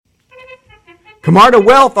Camarda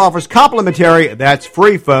Wealth offers complimentary, that's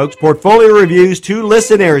free, folks, portfolio reviews to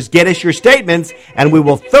listeners. Get us your statements, and we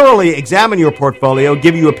will thoroughly examine your portfolio,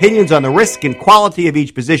 give you opinions on the risk and quality of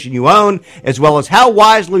each position you own, as well as how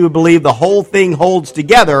wisely we believe the whole thing holds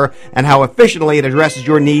together and how efficiently it addresses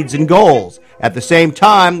your needs and goals. At the same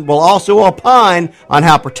time, we'll also opine on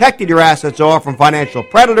how protected your assets are from financial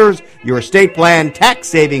predators, your estate plan, tax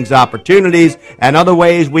savings opportunities, and other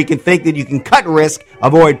ways we can think that you can cut risk,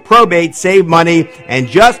 avoid probate, save money, and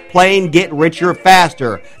just plain get richer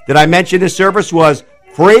faster. Did I mention this service was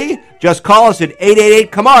free? Just call us at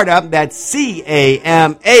 888-CAMARDA, that's C-A-M-A-R-D-A,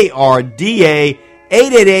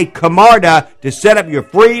 888-CAMARDA to set up your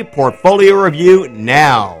free portfolio review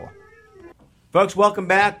now. Folks, welcome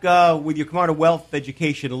back with your Camarda Wealth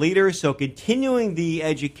Education Leaders. So continuing the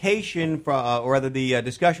education, or rather the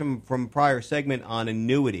discussion from prior segment on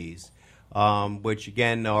annuities, which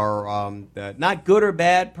again are not good or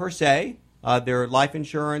bad per se. They're life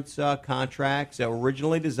insurance contracts that were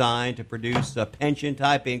originally designed to produce a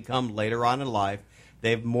pension-type income later on in life.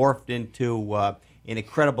 They've morphed into an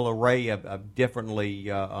incredible array of differently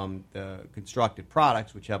constructed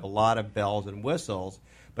products, which have a lot of bells and whistles.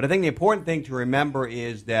 But I think the important thing to remember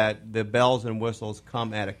is that the bells and whistles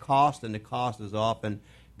come at a cost, and the cost is often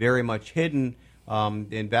very much hidden. The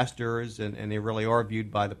investors, and they really are viewed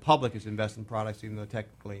by the public as investment products, even though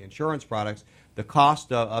technically insurance products, the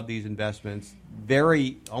cost of these investments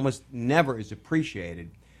almost never is appreciated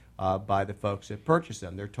by the folks that purchase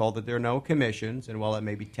them. They're told that there are no commissions, and while that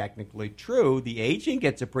may be technically true, the agent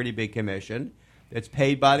gets a pretty big commission that's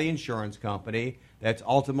paid by the insurance company, that's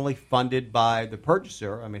ultimately funded by the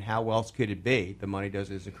purchaser. I mean, how else could it be? The money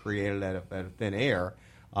isn't created out of thin air.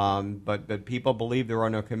 But people believe there are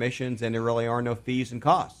no commissions and there really are no fees and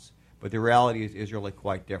costs. But the reality is really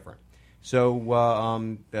quite different. So,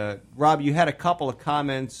 Rob, you had a couple of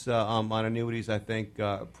comments on annuities, I think,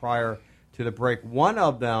 prior to the break. One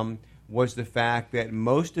of them was the fact that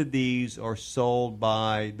most of these are sold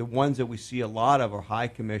by the ones that we see a lot of are high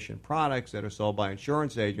commission products that are sold by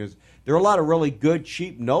insurance agents. There are a lot of really good,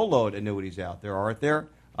 cheap, no-load annuities out there, aren't there?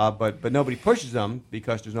 But nobody pushes them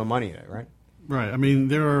because there's no money in it, right? Right. I mean,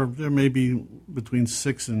 there may be between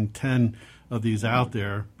 6 and 10 of these out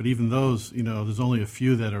there, but even those, there's only a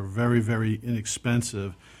few that are very, very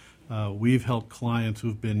inexpensive. We've helped clients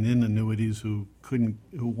who've been in annuities who didn't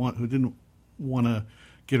want to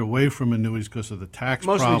get away from annuities because of the tax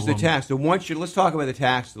problem. Mostly it's the tax. So let's talk about the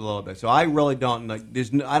tax a little bit. So I really don't.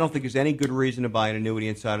 I don't think there's any good reason to buy an annuity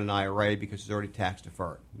inside an IRA because it's already tax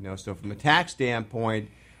deferred. So from a tax standpoint,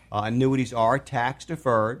 annuities are tax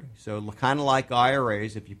deferred. So kind of like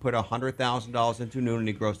IRAs, if you put $100,000 into an annuity and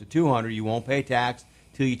it grows to $200,000, you won't pay tax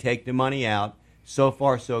till you take the money out. So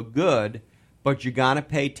far, so good. But you're gonna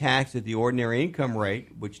pay tax at the ordinary income rate,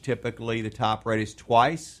 which typically the top rate is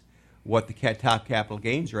twice what the top capital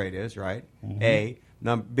gains rate is, right? Mm-hmm. A.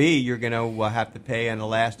 B, you're going to have to pay on a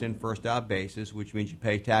last-in, first-out basis, which means you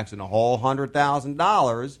pay tax on a whole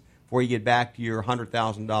 $100,000 before you get back to your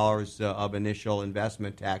 $100,000 of initial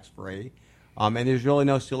investment tax-free. And there's really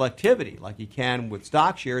no selectivity like you can with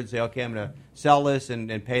stock shares. Say, okay, I'm going to sell this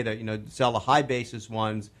and pay sell the high-basis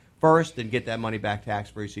ones first and get that money back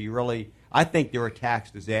tax-free. So you really, I think they're a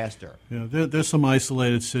tax disaster. Yeah, there's some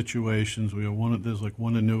isolated situations where there's like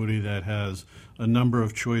one annuity that has a number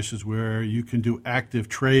of choices where you can do active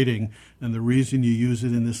trading, and the reason you use it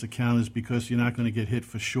in this account is because you're not going to get hit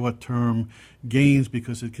for short-term gains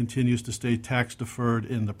because it continues to stay tax-deferred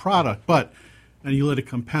in the product. And you let it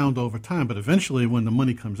compound over time, but eventually when the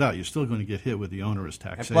money comes out, you're still going to get hit with the onerous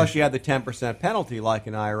taxation. And plus you have the 10% penalty like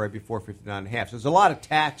an IRA before 59.5. So there's a lot of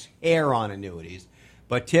tax hair on annuities.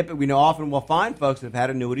 But typically, often we'll find folks that have had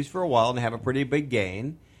annuities for a while and they have a pretty big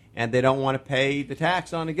gain, and they don't want to pay the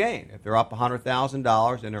tax on the gain. If they're up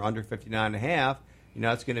 $100,000 and they're under 59.5,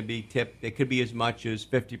 it's going to be it could be as much as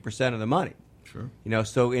 50% of the money. Sure.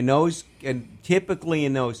 So typically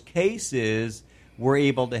in those cases, we're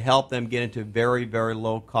able to help them get into very, very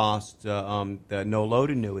low-cost,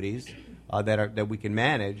 no-load annuities that we can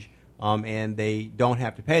manage, and they don't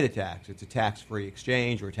have to pay the tax. It's a tax-free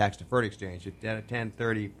exchange or a tax-deferred exchange. It's a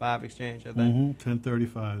 1035 exchange, I think.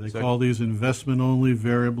 1035. They call these investment-only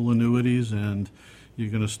variable annuities, and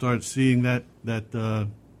you're going to start seeing that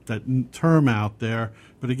term out there.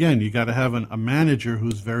 But again, you got to have a manager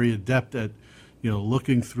who's very adept at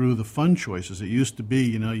looking through the fund choices. It used to be,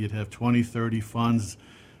 you'd have 20, 30 funds.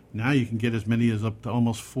 Now you can get as many as up to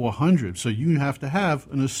almost 400. So you have to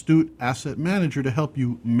have an astute asset manager to help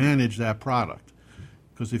you manage that product.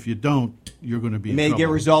 Because if you don't, you're going to be You in may trouble. get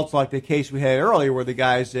results like the case we had earlier, where the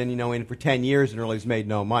guy's in for 10 years and really has made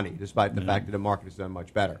no money, despite the fact that the market has done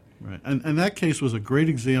much better. Right, and that case was a great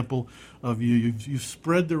example of you've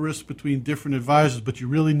spread the risk between different advisors, but you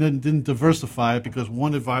really didn't diversify it because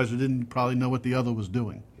one advisor didn't probably know what the other was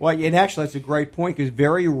doing. Well, and actually, that's a great point because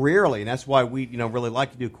very rarely, and that's why we really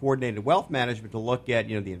like to do coordinated wealth management to look at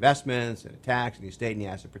the investments and the tax and the estate and the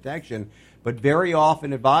asset protection. But very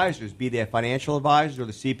often, advisors, be they financial advisors or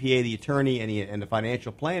the CPA, the attorney, and the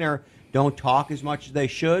financial planner, don't talk as much as they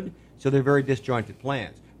should, so they're very disjointed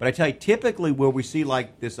plans. But I tell you, typically where we see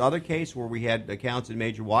like this other case where we had accounts in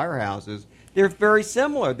major wirehouses, they're very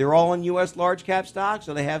similar. They're all in U.S. large cap stocks,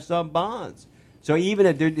 so they have some bonds. So even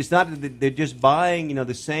if it's not that they're just buying,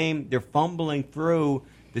 the same, they're fumbling through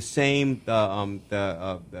the same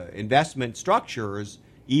the investment structures,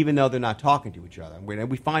 even though they're not talking to each other. And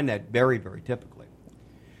we find that very, very typically.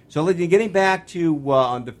 So getting back to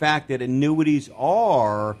the fact that annuities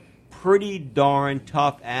are pretty darn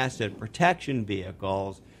tough asset protection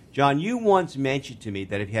vehicles. John, you once mentioned to me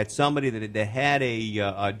that if you had somebody that had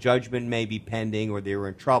a judgment maybe pending or they were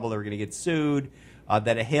in trouble, they were going to get sued,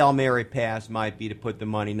 that a Hail Mary pass might be to put the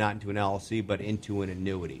money not into an LLC but into an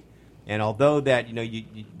annuity. And although that,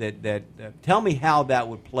 tell me how that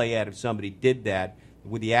would play out if somebody did that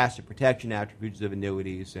with the asset protection attributes of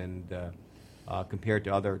annuities and compared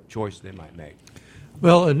to other choices they might make.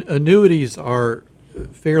 Well, annuities are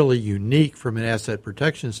fairly unique from an asset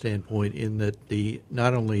protection standpoint in that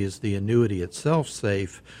not only is the annuity itself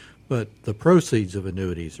safe, but the proceeds of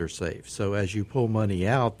annuities are safe. So as you pull money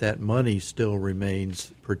out, that money still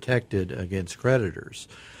remains protected against creditors.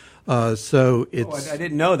 So it's. I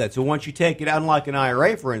didn't know that. So once you take it out, unlike an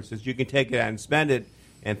IRA, for instance, you can take it out and spend it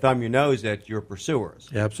and thumb your nose at your pursuers.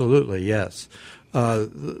 Absolutely, yes.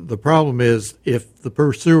 The problem is if the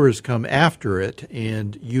pursuers come after it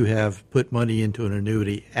and you have put money into an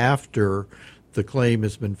annuity after the claim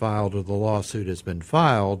has been filed or the lawsuit has been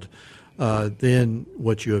filed, then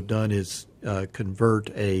what you have done is convert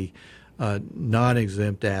a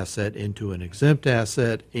non-exempt asset into an exempt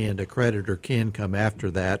asset, and a creditor can come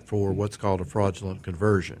after that for what's called a fraudulent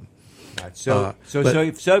conversion. Right. So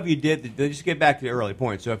if you did, just get back to the early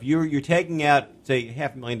point. So if you're taking out, say,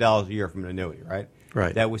 $500,000 a year from an annuity, right?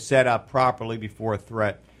 Right. That was set up properly before a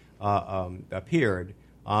threat appeared,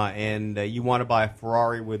 and you want to buy a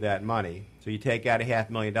Ferrari with that money. So you take out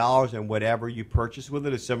 $500,000, and whatever you purchase with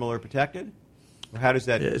it is similarly protected? Or how does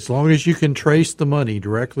that? As long as you can trace the money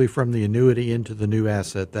directly from the annuity into the new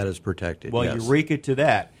asset, that is protected. Well, yes. Eureka to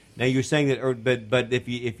that. Now you're saying that, but if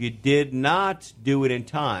you did not do it in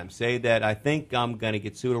time, say that I think I'm going to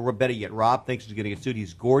get sued, or better yet, Rob thinks he's going to get sued.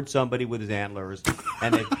 He's gored somebody with his antlers,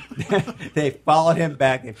 and they followed him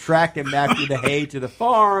back, they tracked him back through the hay to the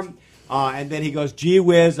farm, and then he goes, "Gee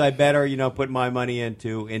whiz, I better put my money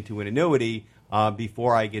into an annuity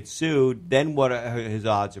before I get sued." Then what are his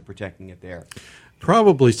odds of protecting it there?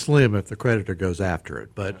 Probably slim if the creditor goes after it,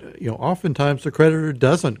 but oftentimes the creditor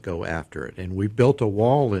doesn't go after it, and we've built a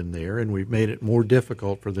wall in there, and we've made it more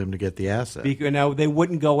difficult for them to get the asset. Now, they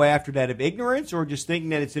wouldn't go after that of ignorance, or just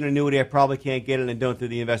thinking that it's an annuity, I probably can't get it, and don't do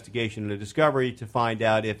the investigation and the discovery to find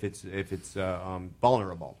out if it's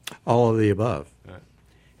vulnerable. All of the above. Right.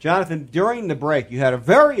 Jonathan, during the break, you had a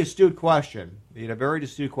very astute question. You had a very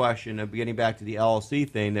astute question of getting back to the LLC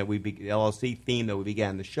theme that we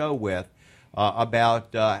began the show with.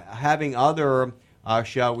 About having other,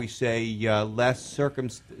 shall we say, less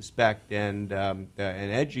circumspect and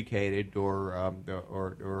educated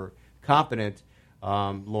or competent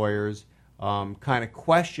lawyers kind of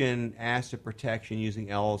question asset protection using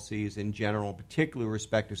LLCs in general, particularly with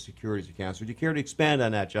respect to securities accounts. Would you care to expand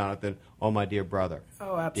on that, Jonathan? Oh, my dear brother.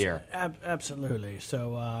 Oh, absolutely.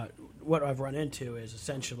 So what I've run into is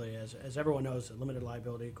essentially, as everyone knows, a limited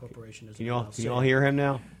liability corporation is an LLC. Can you all hear him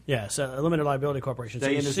now? Yeah, so a limited liability corporation.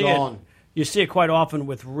 Stay in the zone. You see it quite often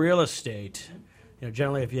with real estate.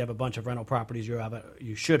 Generally, if you have a bunch of rental properties,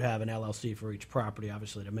 you should have an LLC for each property,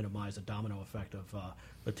 obviously, to minimize the domino effect of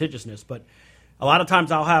litigiousness. But a lot of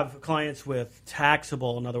times I'll have clients with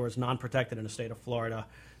taxable, in other words, non-protected in the state of Florida,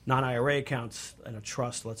 non-IRA accounts and a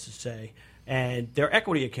trust, let's just say, and their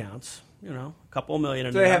equity accounts, a couple of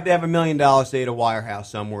million. So they have $1 million, say, at a wirehouse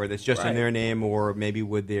somewhere that's just right. in their name or maybe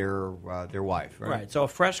with their wife, right? Right. So a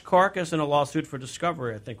fresh carcass and a lawsuit for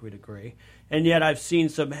discovery, I think we'd agree. And yet I've seen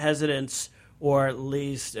some hesitance, or at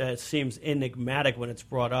least it seems enigmatic when it's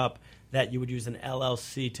brought up, that you would use an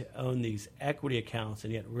LLC to own these equity accounts,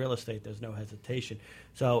 and yet real estate, there's no hesitation.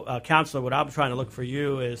 So, Counselor, what I'm trying to look for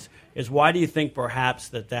you is why do you think perhaps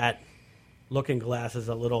that looking glass is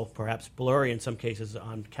a little perhaps blurry in some cases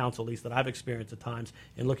on council, at least that I've experienced at times,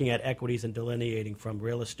 in looking at equities and delineating from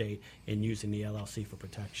real estate and using the LLC for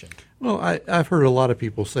protection. Well, I've heard a lot of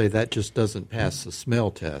people say that just doesn't pass the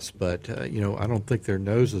smell test, but I don't think their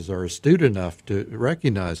noses are astute enough to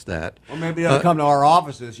recognize that. Or maybe they'll come to our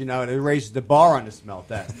offices, and it raises the bar on the smell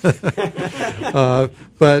test.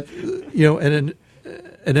 But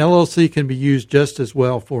an LLC can be used just as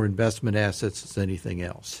well for investment assets as anything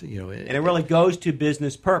else. And it really goes to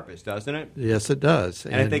business purpose, doesn't it? Yes, it does.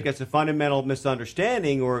 And I think it's a fundamental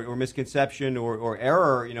misunderstanding or misconception or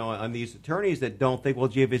error, on these attorneys that don't think, well,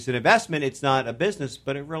 gee, if it's an investment, it's not a business,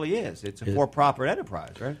 but it really is. It's a for-profit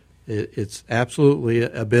enterprise, right? It's absolutely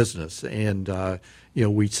a business, and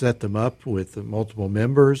we set them up with multiple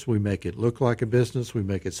members. We make it look like a business. We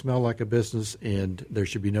make it smell like a business, and there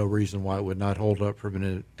should be no reason why it would not hold up from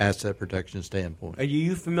an asset protection standpoint. Are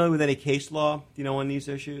you familiar with any case law, on these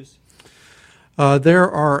issues? There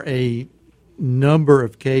are a number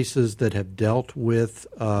of cases that have dealt with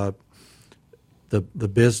the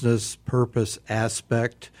business purpose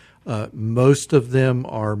aspect. Most of them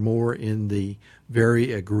are more in the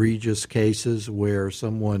very egregious cases where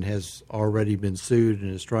someone has already been sued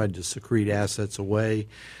and has tried to secrete assets away.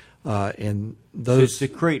 And those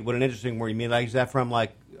secrete, what an interesting word. You mean, is that from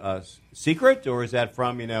secret, or is that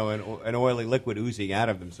from an oily liquid oozing out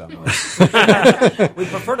of them somewhere? We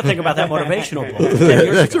prefer to think about that motivational book.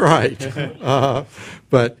 That's right.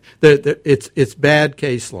 But it's bad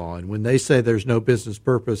case law, and when they say there's no business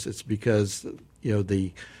purpose, it's because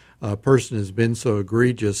the person has been so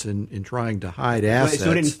egregious in trying to hide assets.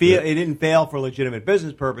 So it didn't fail for legitimate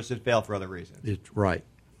business purpose. It failed for other reasons. It's right.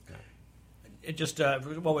 It just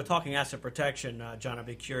while we're talking asset protection, John, I'd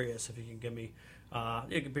be curious if you can give me.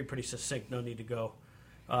 It could be pretty succinct. No need to go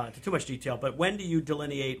into too much detail. But when do you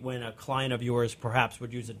delineate when a client of yours perhaps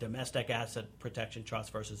would use a domestic asset protection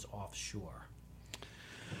trust versus offshore?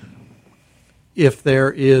 If there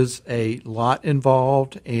is a lot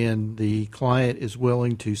involved and the client is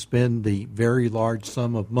willing to spend the very large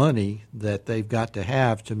sum of money that they've got to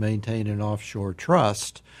have to maintain an offshore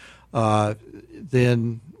trust,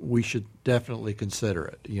 then we should definitely consider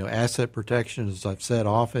it. Asset protection, as I've said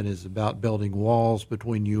often, is about building walls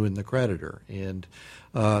between you and the creditor, and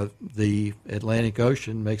the Atlantic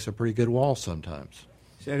Ocean makes a pretty good wall sometimes.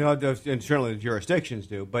 And certainly the jurisdictions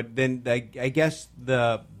do. But then I guess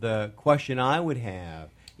the question I would have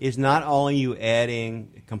is not only you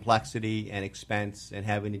adding complexity and expense and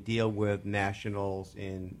having to deal with nationals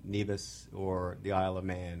in Nevis or the Isle of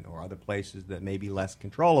Man or other places that may be less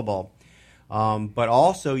controllable, but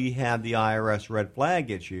also you have the IRS red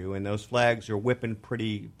flag issue, and those flags are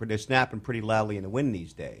they're snapping pretty loudly in the wind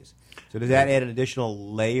these days. So does that add an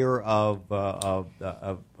additional layer of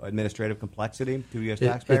administrative complexity to U.S.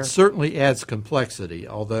 taxpayers? It certainly adds complexity,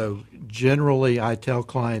 although generally I tell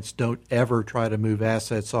clients don't ever try to move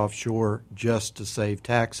assets offshore just to save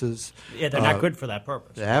taxes. Yeah, they're not good for that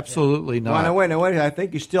purpose. Absolutely not. Well, no, wait. I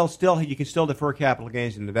think you can still defer capital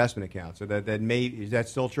gains in an investment account. So is that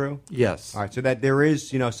still true? Yes. All right. So that there is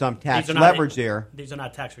some tax leverage there. These are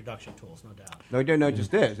not tax reduction tools, no doubt. No, it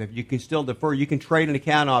just is. If you can still defer, you can trade an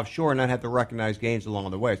account offshore and not have to recognize gains along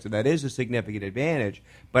the way. So that is a significant advantage.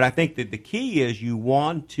 But I think that the key is you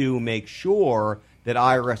want to make sure that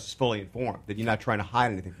IRS is fully informed, that you're not trying to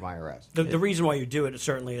hide anything from IRS. The reason why you do it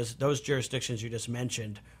certainly is those jurisdictions you just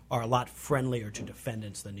mentioned are a lot friendlier to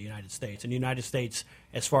defendants than the United States. In the United States,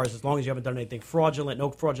 as long as you haven't done anything fraudulent, no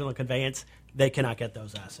fraudulent conveyance, they cannot get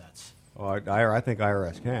those assets. Well, I think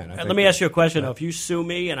IRS can. Let me ask you a question, though. If you sue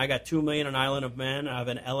me and I got $2 million in Island of Man, I have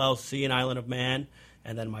an LLC in Island of Man,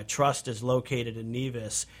 and then my trust is located in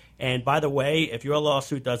Nevis. And by the way, if your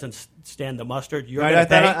lawsuit doesn't stand the mustard, you're going to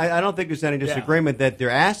pay. I don't think there's any disagreement that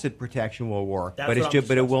their asset protection will work, but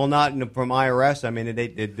it will not from IRS. I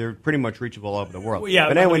mean, they're pretty much reachable all over the world. Well, yeah,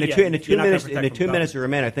 but anyway, in the 2 minutes that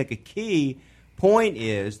remain, I think a key point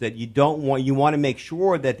is that you want to make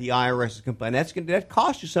sure that the IRS is compliant. That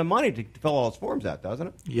costs you some money to fill all those forms out, doesn't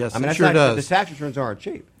it? Yes, it sure does. The tax returns aren't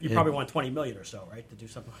cheap. You probably want $20 million or so, right, to do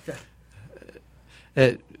something like that.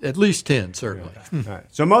 At least 10, certainly. All right.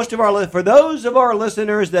 So for those of our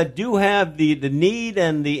listeners that do have the need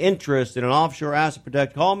and the interest in an offshore asset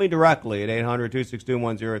protect, call me directly at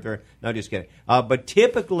 800-262-1030. No, just kidding. But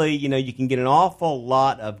typically, you can get an awful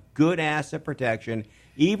lot of good asset protection,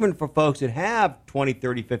 even for folks that have $20,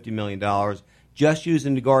 $30, $50 million, just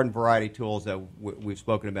using the garden variety tools that we've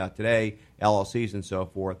spoken about today, LLCs and so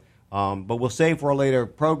forth. But we'll save for a later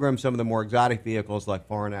program some of the more exotic vehicles like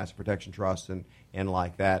foreign asset protection trusts and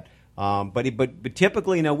like that. But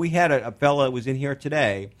typically, we had a fellow that was in here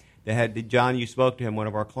today that had, John, you spoke to him, one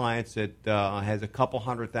of our clients that has a couple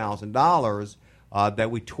 $100,000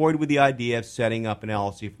 that we toyed with the idea of setting up an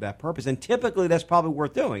LLC for that purpose. And typically that's probably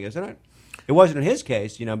worth doing, isn't it? It wasn't in his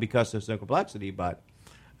case, because of some complexity, but...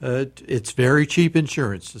 it's very cheap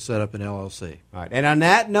insurance to set up an LLC. All right. And on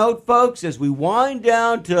that note, folks, as we wind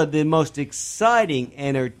down to the most exciting,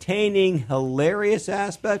 entertaining, hilarious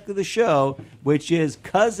aspect of the show, which is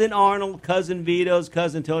Cousin Arnold, Cousin Vito's,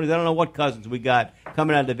 Cousin Tony's. I don't know what cousins we got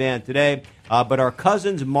coming out of the van today, but our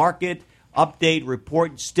Cousins Market Update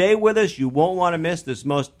Report. Stay with us. You won't want to miss this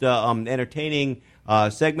most entertaining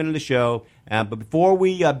segment of the show. But before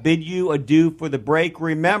we bid you adieu for the break,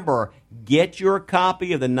 remember, get your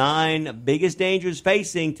copy of the 9 biggest dangers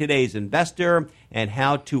facing today's investor and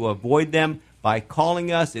how to avoid them by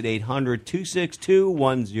calling us at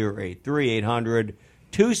 800-262-1083,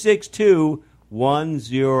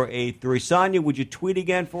 800-262-1083. Sonia, would you tweet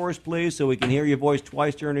again for us, please, so we can hear your voice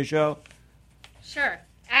twice during the show? Sure.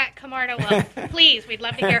 At Camarda Wealth. Please, we'd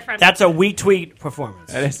love to hear from you. That's a we tweet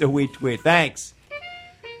performance. That is a we tweet. Thanks.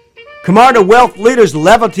 Camarda Wealth Leaders'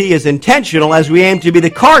 levity is intentional as we aim to be the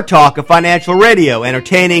car talk of financial radio,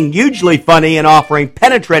 entertaining, hugely funny, and offering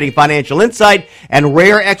penetrating financial insight and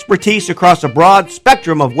rare expertise across a broad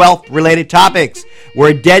spectrum of wealth-related topics.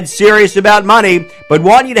 We're dead serious about money, but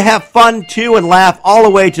want you to have fun too and laugh all the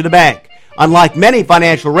way to the bank. Unlike many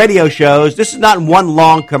financial radio shows, this is not one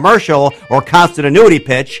long commercial or constant annuity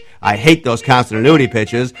pitch. I hate those constant annuity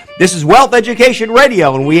pitches. This is Wealth Education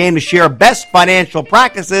Radio, and we aim to share best financial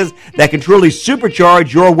practices that can truly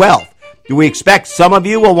supercharge your wealth. Do we expect some of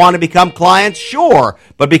you will want to become clients? Sure,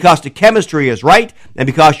 but because the chemistry is right, and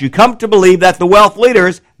because you come to believe that the wealth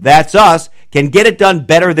leaders, that's us, can get it done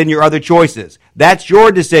better than your other choices. That's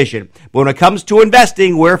your decision. But when it comes to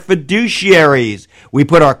investing, we're fiduciaries. We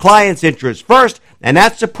put our clients' interests first, and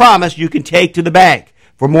that's the promise you can take to the bank.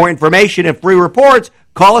 For more information and free reports,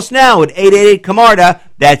 call us now at 888-CAMARDA.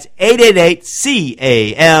 That's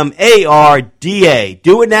 888-CAMARDA.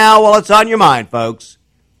 Do it now while it's on your mind, folks.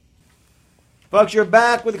 Folks, you're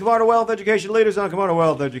back with the Camarda Wealth Education Leaders on Camarda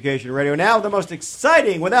Wealth Education Radio. Now, the most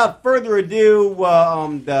exciting, without further ado,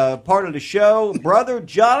 the part of the show, Brother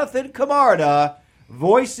Jonathan Camarda,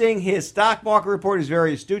 voicing his stock market report, his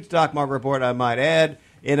very astute stock market report, I might add,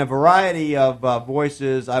 in a variety of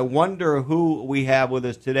voices. I wonder who we have with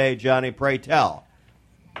us today. Johnny, pray tell.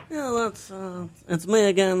 Yeah, it's me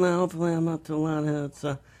again. Hopefully I'm not too loud here.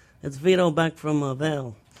 It's Vito back from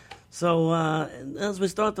Vail. So as we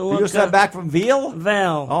start to look... You just got back from Veal?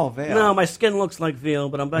 Vail. Oh, Vail. No, my skin looks like veal,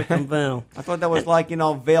 but I'm back from Vail. I thought that was like,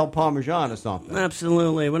 Vail Parmesan or something.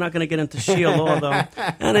 Absolutely. We're not going to get into Sheol law, though.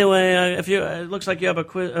 Anyway, it looks like you have a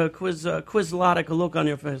quizlogical look on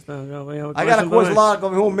your face. I got a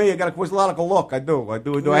quizlogical... Who, me? I got a quizlogical look. I do.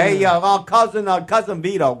 Hey, our cousin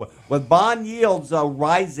Vito, with bond yields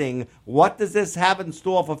rising, what does this have in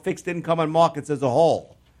store for fixed income and markets as a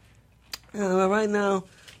whole? Right now...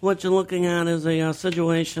 What you're looking at is a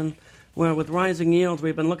situation where with rising yields,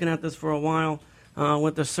 we've been looking at this for a while,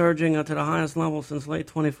 with the surging to the highest level since late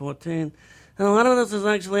 2014. And a lot of this is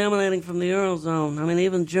actually emanating from the Eurozone. I mean,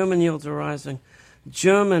 even German yields are rising.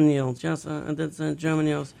 German yields, yes, I did say German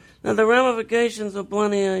yields. Now, the ramifications of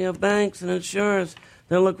plenty of your banks and insurers,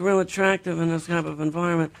 they look real attractive in this type of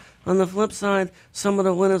environment. On the flip side, some of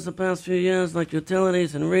the winners the past few years, like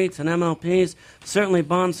utilities and REITs and MLPs, certainly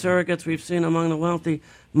bond surrogates we've seen among the wealthy,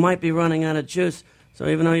 might be running out of juice. So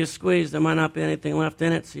even though you squeeze, there might not be anything left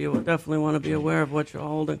in it, so you will definitely want to be aware of what you're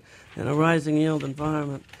holding in a rising yield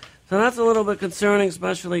environment. So that's a little bit concerning,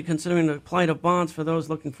 especially considering the plight of bonds for those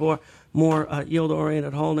looking for more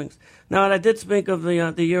yield-oriented holdings. Now, I did speak of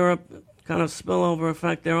the Europe kind of spillover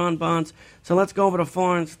effect there on bonds, so let's go over to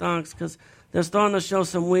foreign stocks, because they're starting to show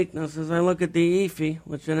some weakness. As I look at the EFI,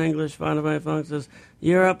 which in English, by the way, folks, is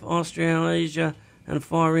Europe, Australasia, and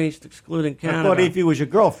Far East, excluding Canada. I thought Evie was your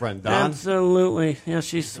girlfriend, Don. Absolutely. Yeah,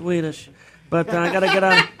 she's Swedish. But I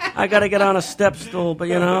gotta get on a step stool,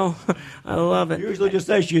 but I love it. You usually just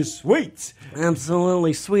say she's sweet.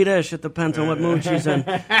 Absolutely. Swedish, it depends on what mood she's in.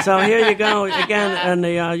 So here you go. Again, and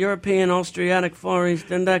the European Austriatic Far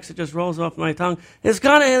East Index, it just rolls off my tongue. It's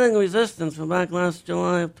kind of hitting resistance from back last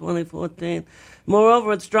July of 2014.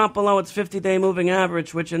 Moreover, it's dropped below its 50-day moving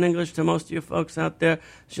average, which in English to most of you folks out there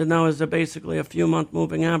should know is basically a few-month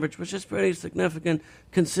moving average, which is pretty significant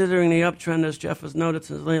considering the uptrend, as Jeff has noted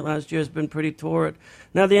since late last year, has been pretty torrid.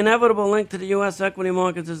 Now, the inevitable link to the U.S. equity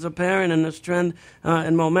markets is apparent, and this trend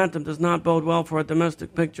and momentum does not bode well for a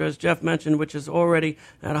domestic picture, as Jeff mentioned, which is already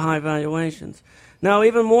at high valuations. Now,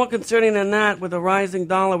 even more concerning than that, with a rising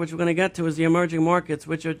dollar, which we're going to get to, is the emerging markets,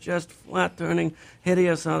 which are just flat turning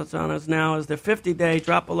hideous on us now as the 50-day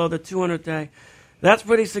drop below the 200-day. That's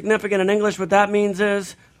pretty significant. In English, what that means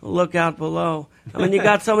is look out below. I mean, you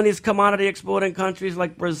got some of these commodity exporting countries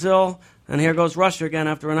like Brazil, and here goes Russia again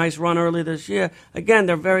after a nice run early this year. Again,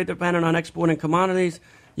 they're very dependent on exporting commodities.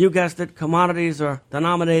 You guessed it, commodities are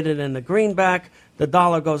denominated in the greenback. The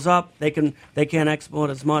dollar goes up. They can't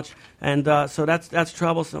export as much, and so that's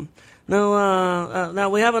troublesome. Now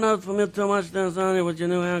we haven't heard from you too much there, Sonny, with your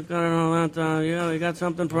new haircut and all that. You got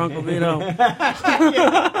something for Uncle Vito?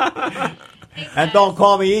 And don't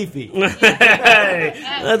call me Eefy.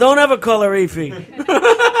 Hey, don't ever call her Eefy. What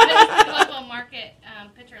does the local market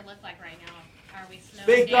picture look like right now? Are we slowing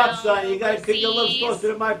Speak up, down son. You got to keep your lips overseas? close to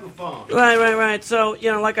the microphone. Right. So,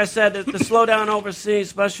 like I said, the slowdown overseas,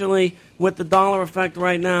 especially with the dollar effect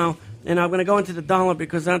right now, and I'm going to go into the dollar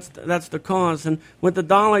because that's the cause. And with the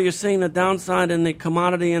dollar, you're seeing the downside in the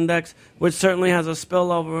commodity index, which certainly has a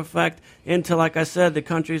spillover effect into, like I said, the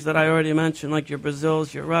countries that I already mentioned, like your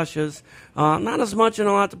Brazils, your Russias. Not as much in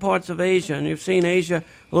a lot of parts of Asia. And you've seen Asia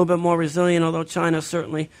a little bit more resilient, although China's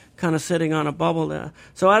certainly kind of sitting on a bubble there.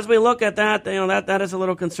 So as we look at that, that is a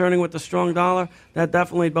little concerning with the strong dollar. That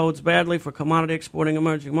definitely bodes badly for commodity exporting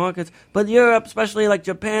emerging markets. But Europe, especially like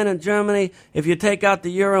Japan and Germany, if you take out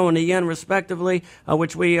the euro and the yen respectively,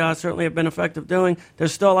 which we certainly have been effective doing,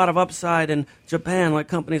 there's still a lot of upside in Japan, like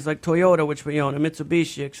companies like Toyota, which we own, and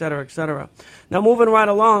Mitsubishi, et cetera, et cetera. Now, moving right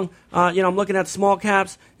along, I'm looking at small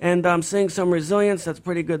caps, and I'm seeing some resilience. That's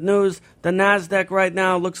pretty good news. The NASDAQ right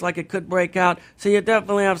now looks like it could break out. So you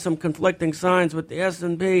definitely have some conflicting signs with the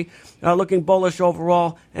S&P looking bullish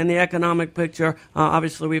overall, and the economic picture.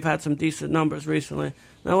 Obviously, we've had some decent numbers recently.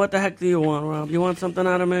 Now, what the heck do you want, Rob? You want something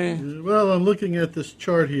out of me? Well, I'm looking at this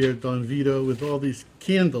chart here, Don Vito, with all these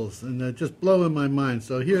candles, and they're just blowing my mind.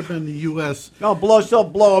 So here in the U.S. Don't blow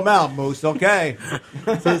them out, Moose, okay?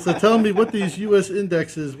 So tell me what these U.S.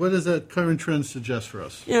 indexes, what does that current trend suggest for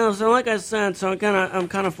us? So like I said, I'm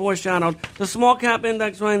kind of foreshadowed. The small cap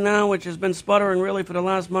index right now, which has been sputtering really for the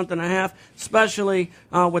last month and a half, especially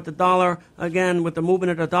with the dollar, again, with the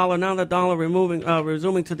movement of the dollar. Now the dollar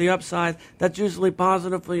resuming to the upside, that's usually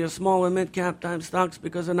positive for your small and mid-cap type stocks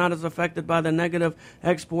because they're not as affected by the negative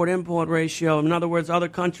export-import ratio. In other words, other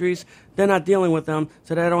countries, they're not dealing with them,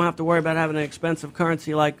 so they don't have to worry about having an expensive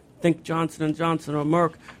currency like think Johnson & Johnson or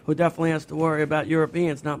Merck, who definitely has to worry about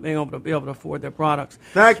Europeans not being able to afford their products.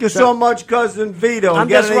 Thank you so much, Cousin Vito. I'm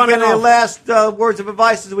just running your off. last words of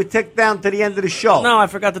advice as we tick down to the end of the show. No, I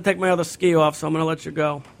forgot to take my other ski off, so I'm going to let you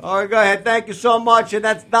go. All right, go ahead. Thank you so much. And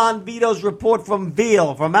that's Don Vito's report from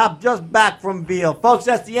Veal, just back from Veal. Folks,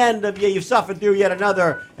 that's the end of You've suffered through yet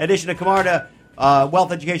another edition of Camarda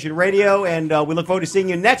Wealth Education Radio, and we look forward to seeing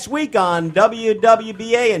you next week on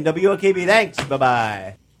WWBA and WOKB. Thanks.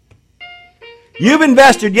 Bye-bye. You've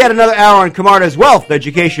invested yet another hour on Camarda's Wealth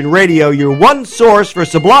Education Radio, your one source for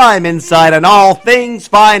sublime insight on all things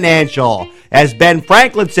financial. As Ben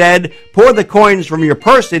Franklin said, pour the coins from your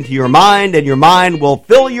purse into your mind, and your mind will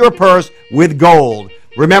fill your purse with gold.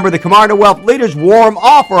 Remember the Camarda Wealth Leader's warm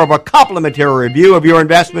offer of a complimentary review of your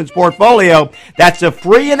investments portfolio. That's a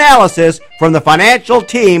free analysis from the financial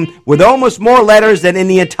team with almost more letters than in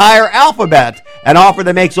the entire alphabet. An offer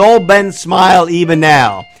that makes old Ben smile even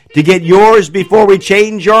now. To get yours before we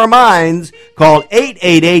change our minds, call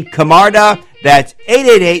 888-CAMARDA. That's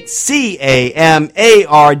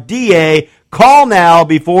 888-CAMARDA. Call now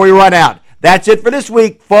before we run out. That's it for this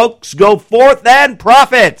week, folks. Go forth and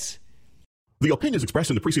profit. The opinions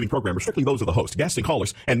expressed in the preceding program are strictly those of the host, guests, and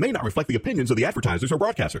callers, and may not reflect the opinions of the advertisers or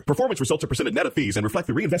broadcaster. Performance results are presented net of fees and reflect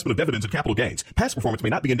the reinvestment of dividends and capital gains. Past performance may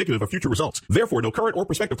not be indicative of future results. Therefore, no current or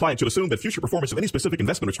prospective client should assume that future performance of any specific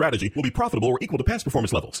investment or strategy will be profitable or equal to past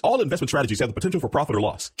performance levels. All investment strategies have the potential for profit or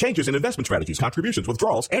loss. Changes in investment strategies, contributions,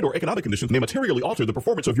 withdrawals, and or economic conditions may materially alter the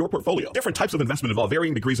performance of your portfolio. Different types of investment involve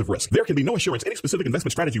varying degrees of risk. There can be no assurance any specific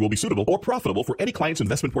investment strategy will be suitable or profitable for any client's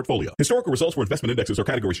investment portfolio. Historical results for investment indexes or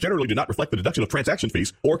categories generally do not reflect the deduction of transaction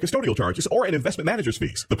fees or custodial charges or an investment manager's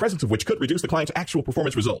fees, the presence of which could reduce the client's actual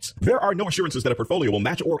performance results. There are no assurances that a portfolio will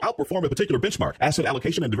match or outperform a particular benchmark. Asset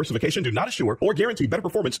allocation and diversification do not assure or guarantee better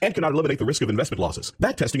performance and cannot eliminate the risk of investment losses.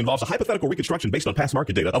 Backtesting involves a hypothetical reconstruction based on past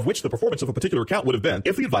market data of which the performance of a particular account would have been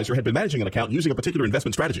if the advisor had been managing an account using a particular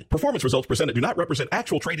investment strategy. Performance results presented do not represent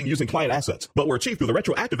actual trading using client assets, but were achieved through the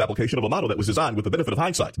retroactive application of a model that was designed with the benefit of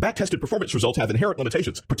hindsight. Backtested performance results have inherent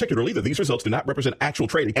limitations, particularly that these results do not represent actual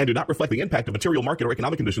trading and do not reflect the impact impact of material market or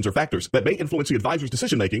economic conditions or factors that may influence the advisor's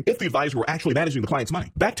decision-making if the advisor were actually managing the client's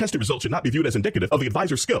money. Back-tested results should not be viewed as indicative of the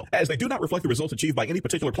advisor's skill, as they do not reflect the results achieved by any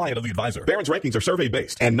particular client of the advisor. Barron's rankings are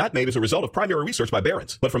survey-based and not made as a result of primary research by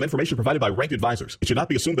Barron's, but from information provided by ranked advisors. It should not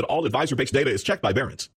be assumed that all advisor-based data is checked by Barron's.